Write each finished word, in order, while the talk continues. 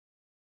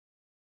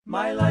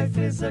My life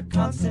is a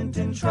constant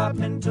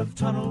entrapment of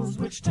tunnels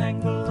which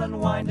tangle and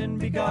wind and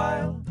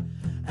beguile.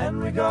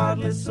 And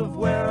regardless of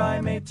where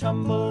I may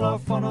tumble or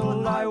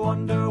funnel, I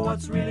wonder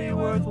what's really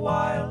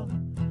worthwhile.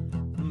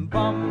 Bum,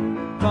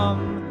 bum,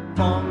 bum,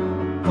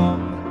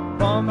 bum,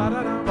 bum, bum,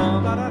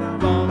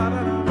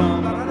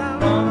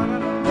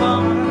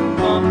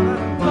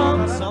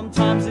 bum.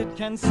 Sometimes it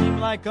can seem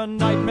like a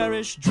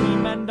nightmarish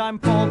dream, and I'm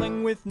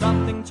falling with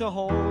nothing to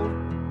hold.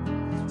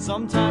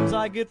 Sometimes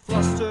I get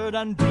flustered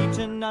and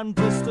beaten and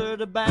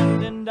blistered,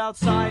 abandoned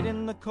outside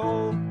in the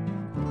cold.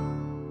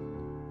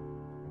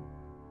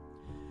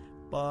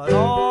 But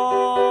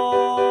all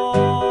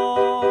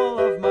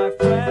of my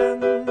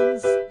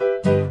friends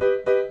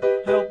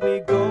help me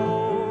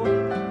go.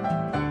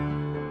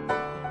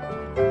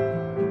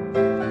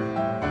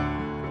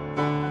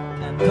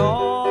 And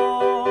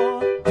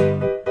all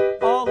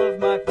of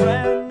my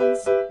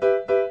friends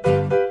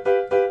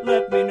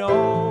let me know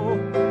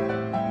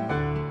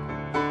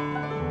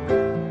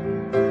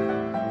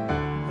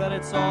that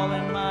it's all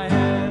in my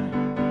head.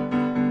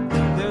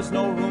 There's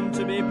no room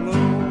to be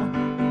blue.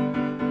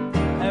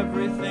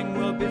 Everything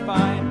will be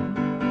fine.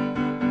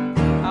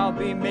 I'll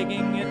be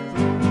making it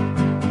through.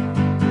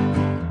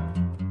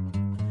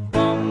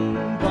 Bum,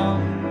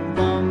 bum,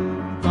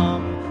 bum,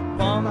 bum,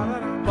 bum,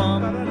 bum,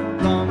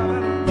 bum,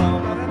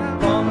 bum,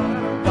 bum,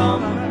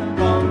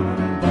 bum,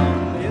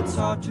 bum. It's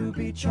hard to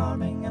be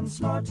charming and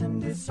smart and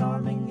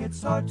disarming.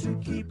 It's hard to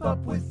keep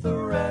up with the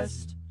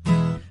rest.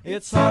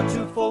 It's hard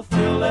to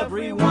fulfill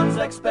everyone's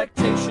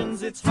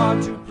expectations. It's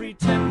hard to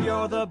pretend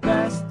you're the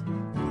best.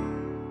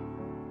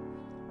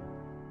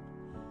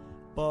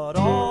 But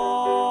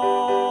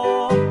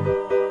all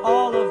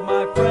of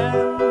my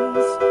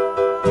friends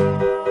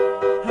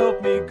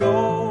help me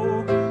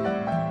go.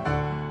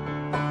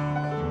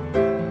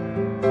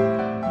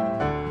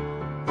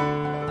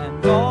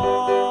 And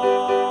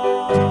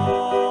all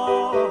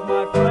of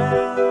my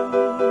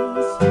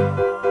friends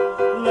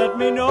let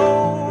me know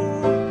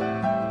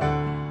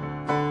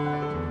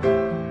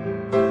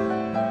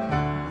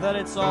that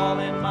it's all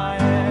in my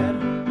head.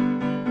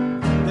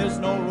 There's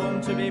no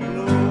room to be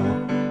blue.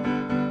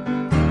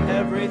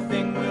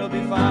 Everything will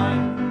be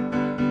fine.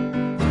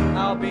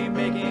 I'll be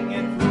making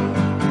it through.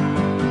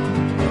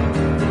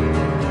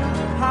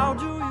 How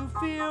do you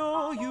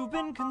feel? You've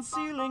been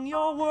concealing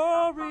your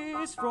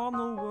worries from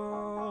the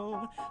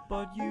world,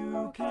 but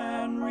you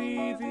can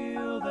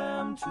reveal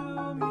them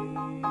to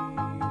me.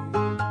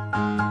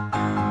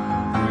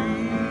 We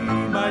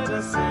might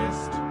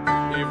assist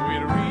if we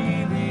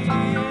really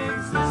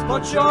exist,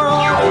 but you're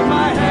all in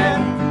my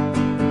head.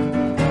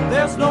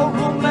 There's no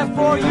room left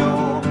for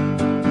you.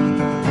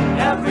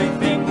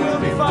 Everything will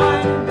be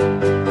fine.